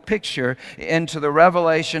transform the picture into the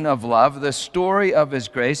revelation of love, the story of his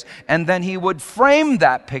grace, and then he would frame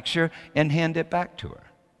that picture and hand it back to her.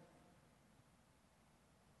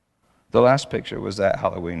 The last picture was that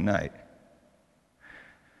Halloween night.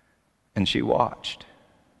 And she watched.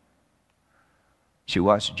 She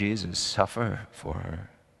watched Jesus suffer for her,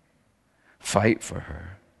 fight for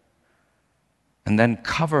her, and then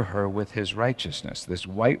cover her with his righteousness, this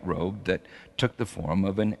white robe that took the form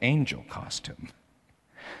of an angel costume.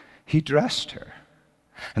 He dressed her.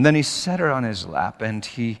 And then he set her on his lap, and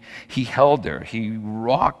he held her. He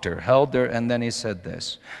rocked her, held her, and then he said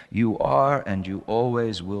this, "You are and you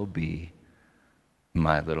always will be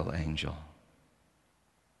my little angel."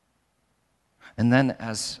 And then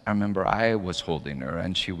as I remember, I was holding her,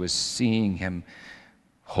 and she was seeing him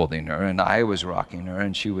holding her, and I was rocking her,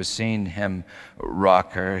 and she was seeing him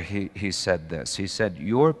rock her. He said this. He said,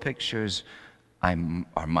 "Your pictures are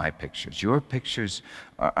my pictures. Your pictures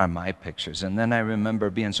are my pictures." And then I remember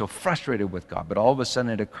being so frustrated with God, but all of a sudden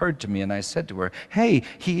it occurred to me, and I said to her, "Hey,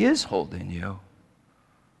 he is holding you.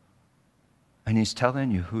 And he's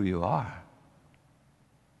telling you who you are.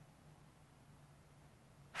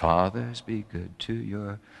 Fathers, be good to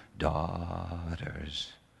your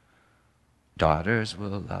daughters. Daughters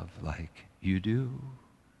will love like you do."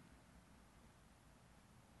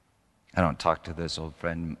 I don't talk to this old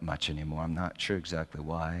friend much anymore. I'm not sure exactly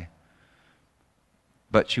why.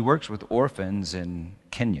 But she works with orphans in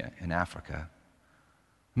Kenya, in Africa.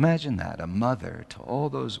 Imagine that, a mother to all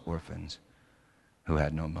those orphans who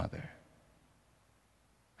had no mother.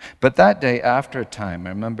 But that day, after a time, I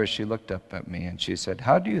remember she looked up at me and she said,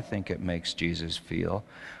 "How do you think it makes Jesus feel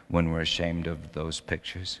when we're ashamed of those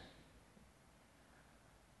pictures?"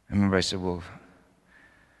 I remember I said, "Well,"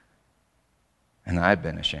 and I've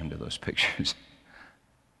been ashamed of those pictures.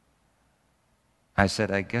 I said,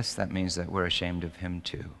 "I guess that means that we're ashamed of him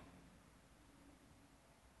too."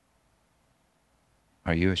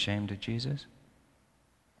 Are you ashamed of Jesus?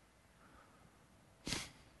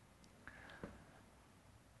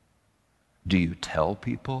 Do you tell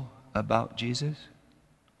people about Jesus?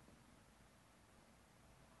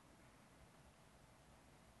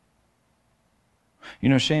 You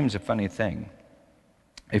know, shame's a funny thing.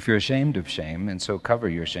 If you're ashamed of shame, and so cover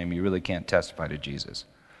your shame, you really can't testify to Jesus,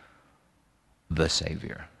 the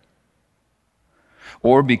Savior.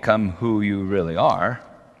 Or become who you really are,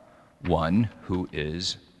 one who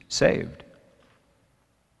is saved.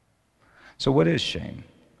 So what is shame?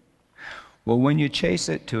 Well, when you chase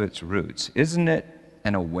it to its roots, isn't it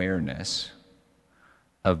an awareness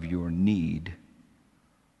of your need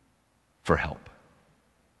for help?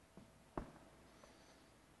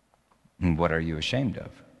 And what are you ashamed of?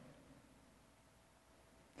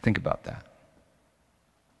 Think about that.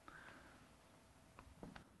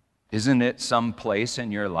 Isn't it some place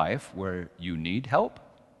in your life where you need help?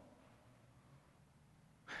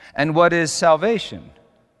 And what is salvation?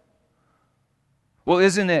 Well,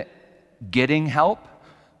 isn't it getting help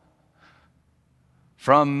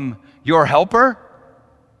from your helper?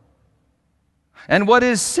 And what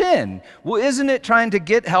is sin? Well, isn't it trying to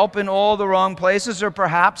get help in all the wrong places, or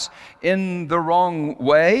perhaps in the wrong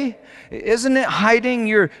way? Isn't it hiding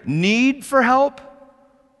your need for help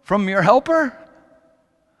from your helper?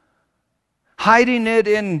 Hiding it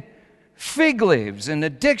in fig leaves and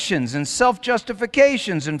addictions and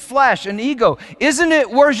self-justifications and flesh and ego? Isn't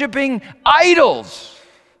it worshiping idols?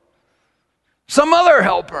 Some other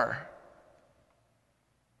helper?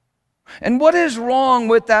 And what is wrong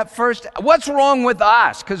with that first? What's wrong with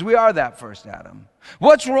us? Because we are that first Adam.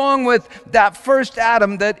 What's wrong with that first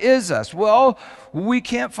Adam that is us? Well, we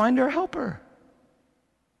can't find our helper.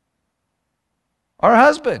 Our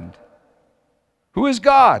husband, who is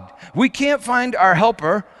God. We can't find our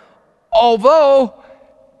helper, although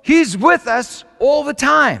he's with us all the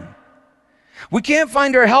time. We can't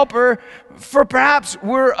find our helper, for perhaps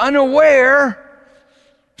we're unaware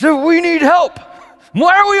that we need help.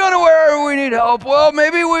 Why are we unaware we need help? Well,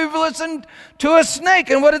 maybe we've listened to a snake,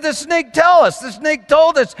 and what did the snake tell us? The snake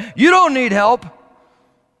told us, you don't need help.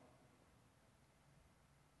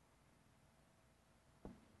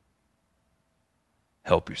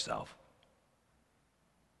 Help yourself.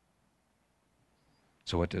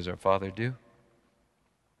 So what does our Father do?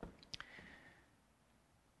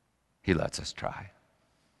 He lets us try.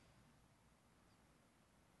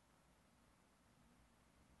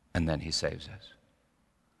 And then he saves us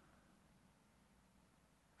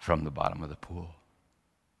from the bottom of the pool.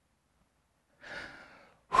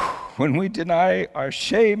 When we deny our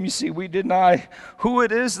shame, you see, we deny who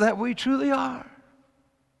it is that we truly are.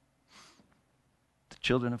 The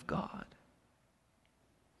children of God.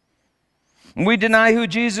 We deny who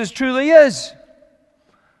Jesus truly is.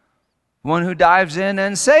 One who dives in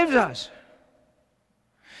and saves us.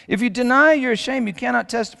 If you deny your shame, you cannot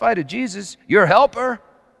testify to Jesus, your helper.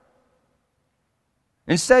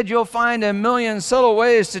 Instead, you'll find a million subtle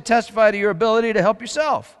ways to testify to your ability to help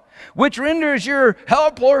yourself, which renders your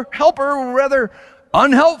helper rather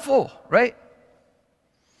unhelpful, right?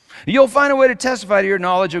 You'll find a way to testify to your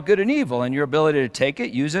knowledge of good and evil and your ability to take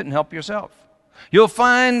it, use it, and help yourself. You'll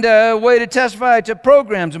find a way to testify to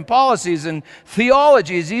programs and policies and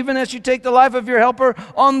theologies, even as you take the life of your helper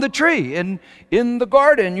on the tree and in the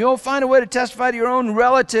garden. You'll find a way to testify to your own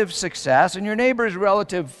relative success and your neighbor's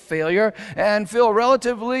relative failure and feel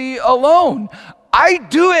relatively alone. I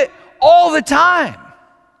do it all the time.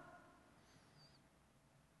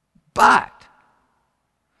 But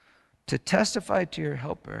to testify to your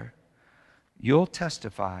helper, you'll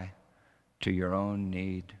testify to your own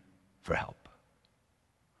need for help.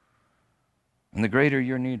 And the greater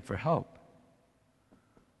your need for help,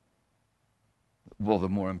 well, the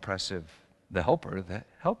more impressive the helper that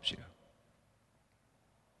helps you.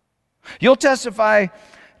 You'll testify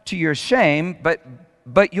to your shame,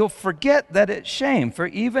 but you'll forget that it's shame. For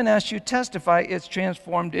even as you testify, it's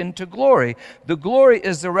transformed into glory. The glory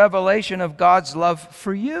is the revelation of God's love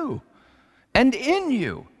for you and in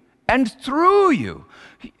you and through you.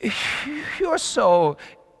 You're so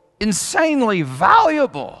insanely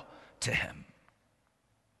valuable to Him.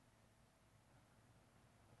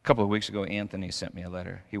 A couple of weeks ago, Anthony sent me a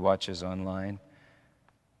letter. He watches online.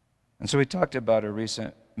 And so we talked about a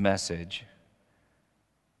recent message.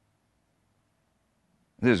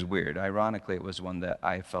 This is weird. Ironically, it was one that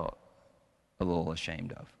I felt a little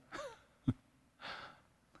ashamed of.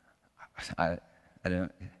 I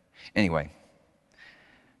don't. Anyway.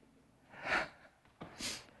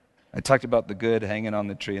 I talked about the good hanging on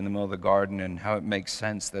the tree in the middle of the garden and how it makes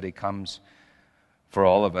sense that He comes for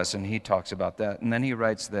all of us, and he talks about that. And then he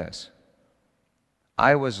writes this: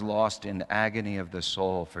 I was lost in agony of the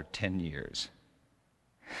soul for 10 years.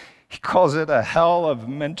 He calls it a hell of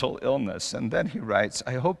mental illness. And then he writes,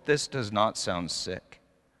 I hope this does not sound sick,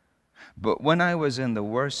 but when I was in the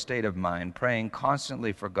worst state of mind, praying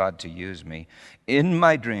constantly for God to use me, in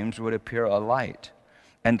my dreams would appear a light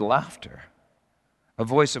and laughter. A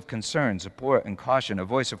voice of concern, support, and caution, a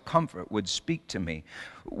voice of comfort would speak to me.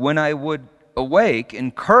 When I would awake,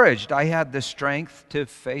 encouraged, I had the strength to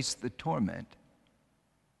face the torment.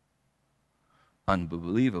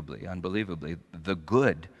 Unbelievably, the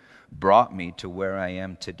good brought me to where I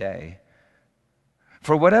am today.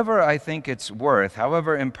 For whatever I think it's worth,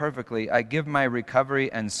 however imperfectly, I give my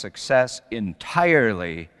recovery and success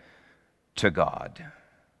entirely to God.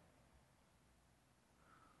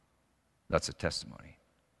 That's a testimony.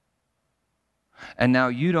 And now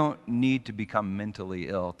you don't need to become mentally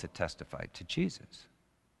ill to testify to Jesus,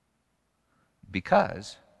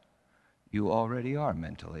 because you already are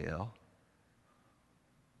mentally ill,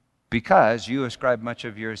 because you ascribe much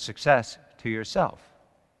of your success to yourself.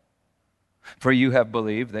 For you have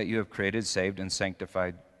believed that you have created, saved, and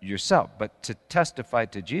sanctified yourself. But to testify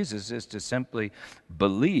to Jesus is to simply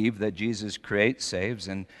believe that Jesus creates, saves,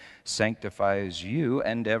 and sanctifies you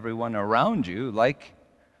and everyone around you, like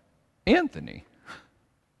Anthony.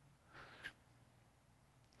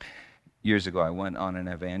 Years ago, I went on an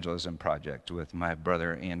evangelism project with my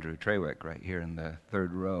brother Andrew Trawick, right here in the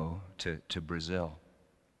third row, to Brazil.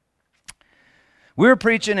 We were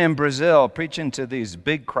preaching in Brazil, preaching to these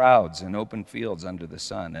big crowds in open fields under the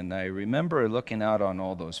sun, and I remember looking out on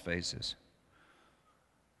all those faces.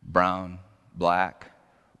 Brown, black,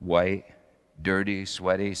 white, dirty,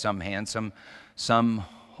 sweaty, some handsome, some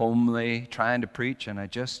homely, trying to preach, and I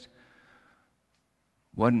just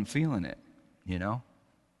wasn't feeling it, you know?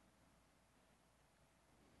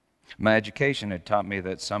 My education had taught me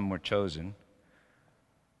that some were chosen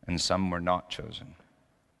and some were not chosen,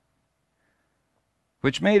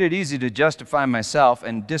 which made it easy to justify myself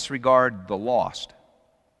and disregard the lost.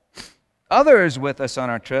 Others with us on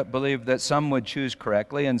our trip believed that some would choose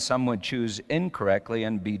correctly and some would choose incorrectly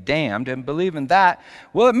and be damned, and believing that,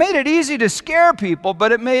 well, it made it easy to scare people,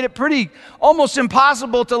 but it made it pretty almost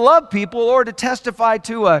impossible to love people or to testify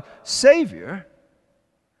to a Savior.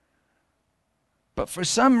 But for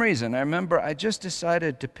some reason, I remember I just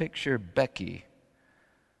decided to picture Becky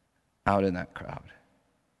out in that crowd.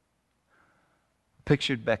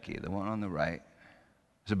 Pictured Becky, the one on the right.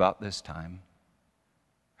 It was about this time.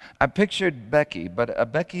 I pictured Becky, but a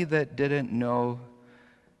Becky that didn't know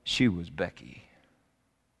she was Becky.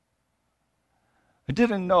 I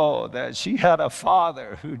didn't know that she had a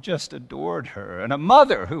father who just adored her and a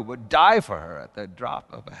mother who would die for her at the drop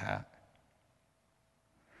of a hat.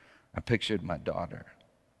 I pictured my daughter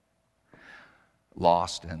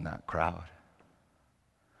lost in that crowd.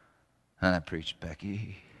 And I preached,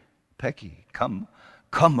 Becky, come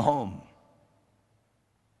home.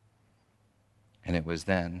 And it was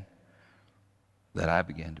then that I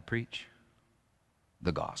began to preach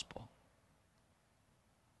the gospel.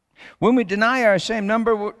 When we deny our shame,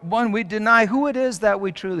 number one, we deny who it is that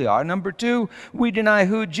we truly are. Number two, we deny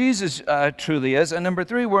who Jesus truly is. And number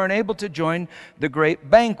three, we're unable to join the great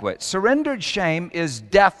banquet. Surrendered shame is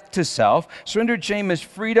death to self. Surrendered shame is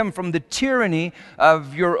freedom from the tyranny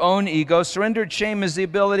of your own ego. Surrendered shame is the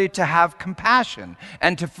ability to have compassion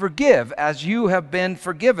and to forgive as you have been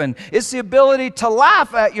forgiven. It's the ability to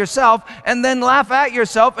laugh at yourself and then laugh at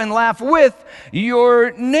yourself and laugh with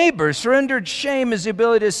your neighbor. Surrendered shame is the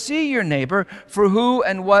ability to see your neighbor for who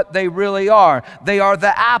and what they really are. They are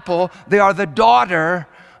the apple, they are the daughter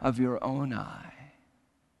of your own eye.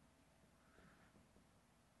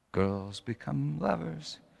 Girls become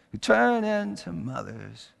lovers who turn into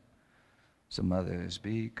mothers. So mothers,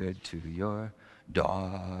 be good to your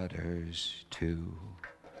daughters too.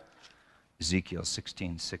 Ezekiel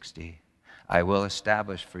 16:60. I will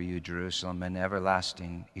establish for you, Jerusalem, an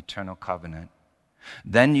everlasting, eternal covenant.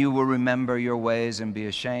 Then you will remember your ways and be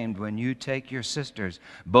ashamed when you take your sisters,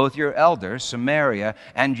 both your elder, Samaria,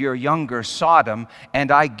 and your younger, Sodom,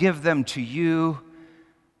 and I give them to you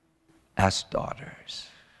as daughters.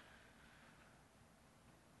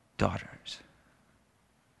 Daughters.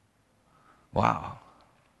 Wow.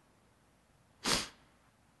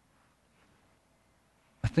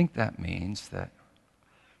 I think that means that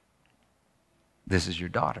this is your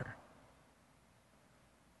daughter.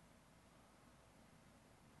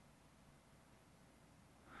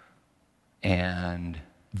 And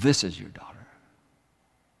this is your daughter.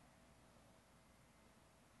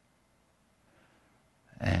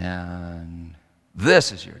 And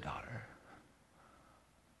this is your daughter.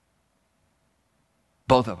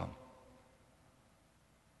 Both of them.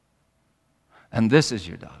 And this is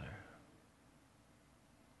your daughter.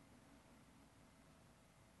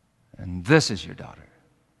 And this is your daughter.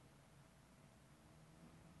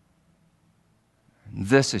 And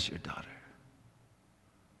this is your daughter.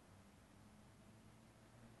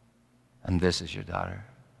 And this is your daughter.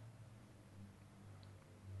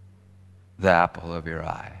 The apple of your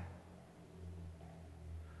eye.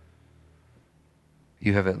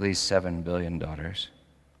 You have at least 7 billion daughters.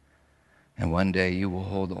 And one day you will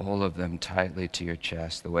hold all of them tightly to your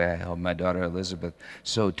chest, the way I held my daughter Elizabeth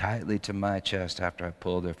so tightly to my chest after I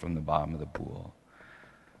pulled her from the bottom of the pool.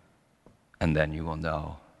 And then you will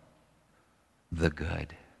know the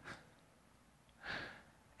good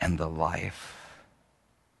and the life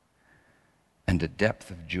and a depth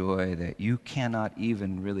of joy that you cannot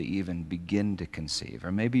really begin to conceive.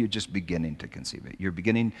 Or maybe you're just beginning to conceive it. You're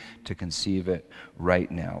beginning to conceive it right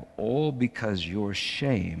now, all because your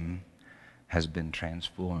shame has been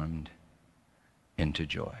transformed into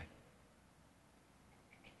joy.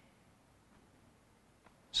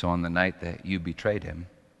 So on the night that you betrayed him,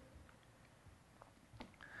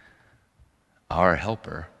 our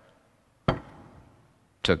helper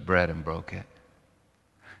took bread and broke it,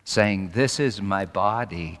 saying, "This is my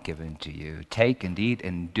body given to you. Take and eat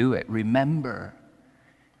and do it. Remember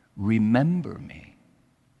me."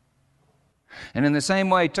 And in the same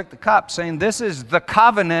way, he took the cup, saying, "This is the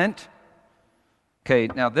covenant." Okay,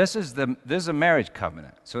 now this is a marriage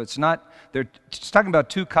covenant. So it's talking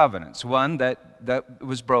about two covenants. One that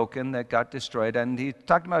was broken, that got destroyed, and he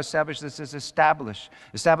talked about establishing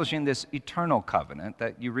this eternal covenant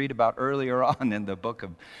that you read about earlier on in the book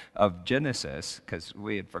of Genesis, because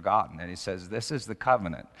we had forgotten. And he says, this is the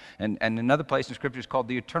covenant. And another place in Scripture is called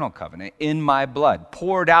the eternal covenant, in my blood,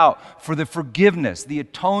 poured out for the forgiveness, the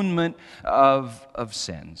atonement of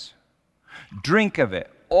sins. Drink of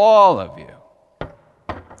it, all of you.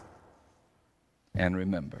 And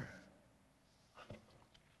remember.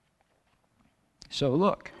 So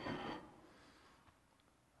look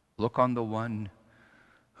on the one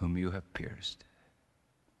whom you have pierced.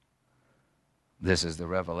 This is the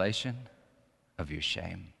revelation of your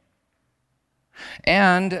shame.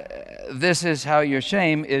 And this is how your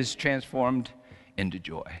shame is transformed into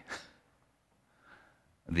joy.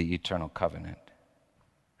 The eternal covenant.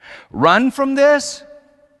 Run from this,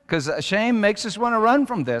 because shame makes us want to run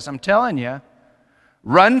from this, I'm telling you.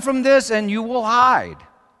 Run from this and you will hide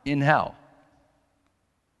in hell.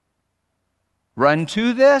 Run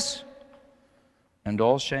to this and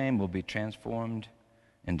all shame will be transformed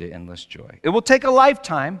into endless joy. It will take a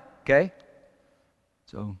lifetime, okay?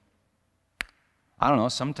 So, I don't know,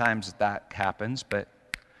 sometimes that happens, but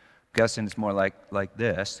I'm guessing it's more like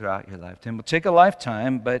this throughout your lifetime. It will take a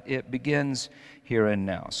lifetime, but it begins here and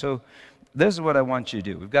now. So, this is what I want you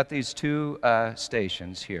to do. We've got these two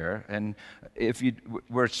stations here, and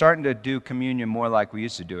we're starting to do communion more like we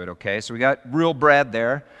used to do it, okay? So we got real bread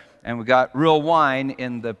there, and we got real wine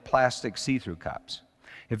in the plastic see-through cups.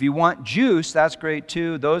 If you want juice, that's great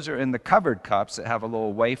too. Those are in the covered cups that have a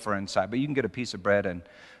little wafer inside. But you can get a piece of bread and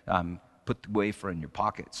put the wafer in your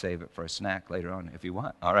pocket, save it for a snack later on if you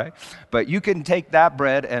want, all right? But you can take that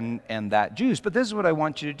bread and that juice. But this is what I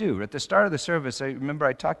want you to do. At the start of the service, I remember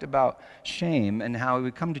I talked about shame and how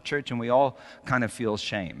we come to church and we all kind of feel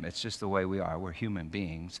shame. It's just the way we are. We're human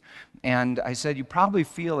beings. And I said you probably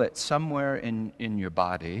feel it somewhere in your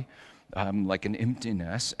body. Like an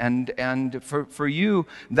emptiness, and for you,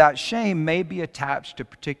 that shame may be attached to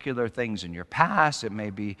particular things in your past. It may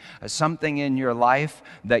be something in your life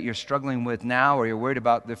that you're struggling with now, or you're worried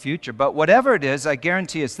about the future. But whatever it is, I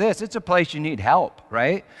guarantee it's this: it's a place you need help,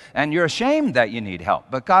 right? And you're ashamed that you need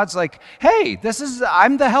help. But God's like, hey,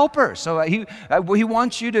 I'm the helper. So He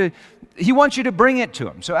wants you to bring it to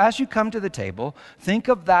Him. So as you come to the table, think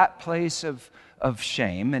of that place of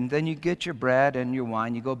shame, and then you get your bread and your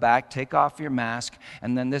wine, you go back, take off your mask,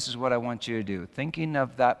 and then this is what I want you to do. Thinking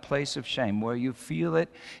of that place of shame where you feel it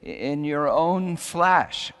in your own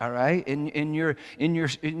flesh, all right? In your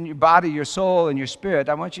body, your soul, and your spirit,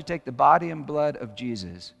 I want you to take the body and blood of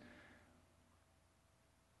Jesus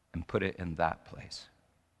and put it in that place.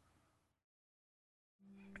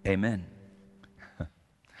 Amen.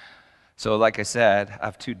 So like I said, I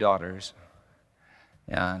have 2 daughters,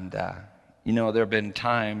 and there have been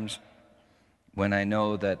times when I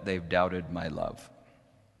know that they've doubted my love.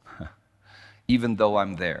 Even though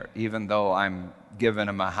I'm there, even though I'm giving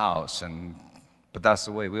them a house, but that's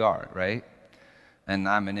the way we are, right? And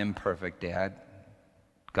I'm an imperfect dad.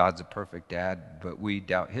 God's a perfect dad, but we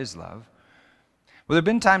doubt His love. Well, there have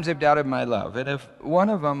been times they've doubted my love, and if one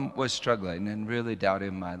of them was struggling and really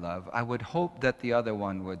doubting my love, I would hope that the other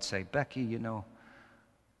one would say, Becky,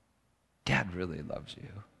 Dad really loves you.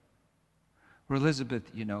 Or Elizabeth,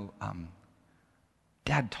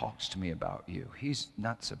 Dad talks to me about you. He's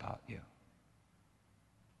nuts about you.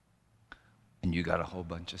 And you got a whole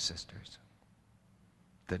bunch of sisters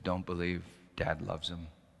that don't believe Dad loves them.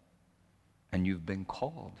 And you've been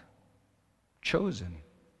called, chosen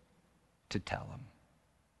to tell them.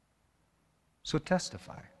 So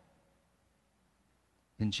testify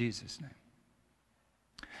in Jesus' name.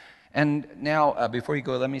 And now, before you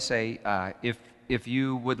go, let me say, if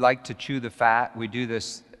you would like to chew the fat, we've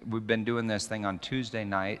been doing this thing on Tuesday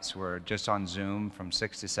nights. We're just on Zoom from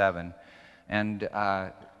 6 to 7. And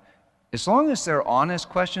as long as they're honest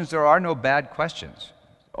questions, there are no bad questions.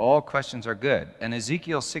 All questions are good. And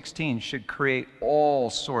Ezekiel 16 should create all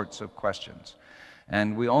sorts of questions.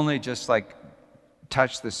 And we only just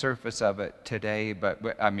touch the surface of it today, but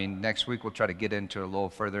next week we'll try to get into it a little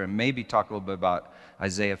further and maybe talk a little bit about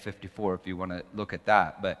Isaiah 54 if you want to look at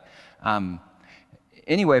that. But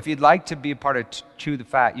anyway, if you'd like to be a part of Chew the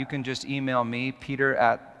Fat, you can just email me, Peter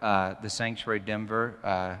at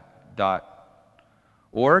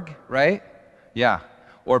thesanctuarydenver.org, right? Yeah.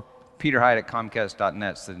 Or Peter Hyde at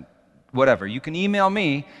Comcast.net. So whatever. You can email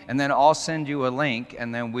me, and then I'll send you a link,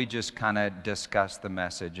 and then we just kind of discuss the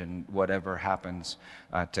message and whatever happens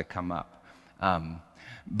to come up.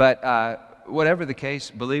 But whatever the case,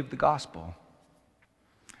 believe the gospel.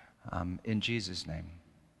 In Jesus' name,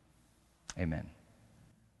 amen.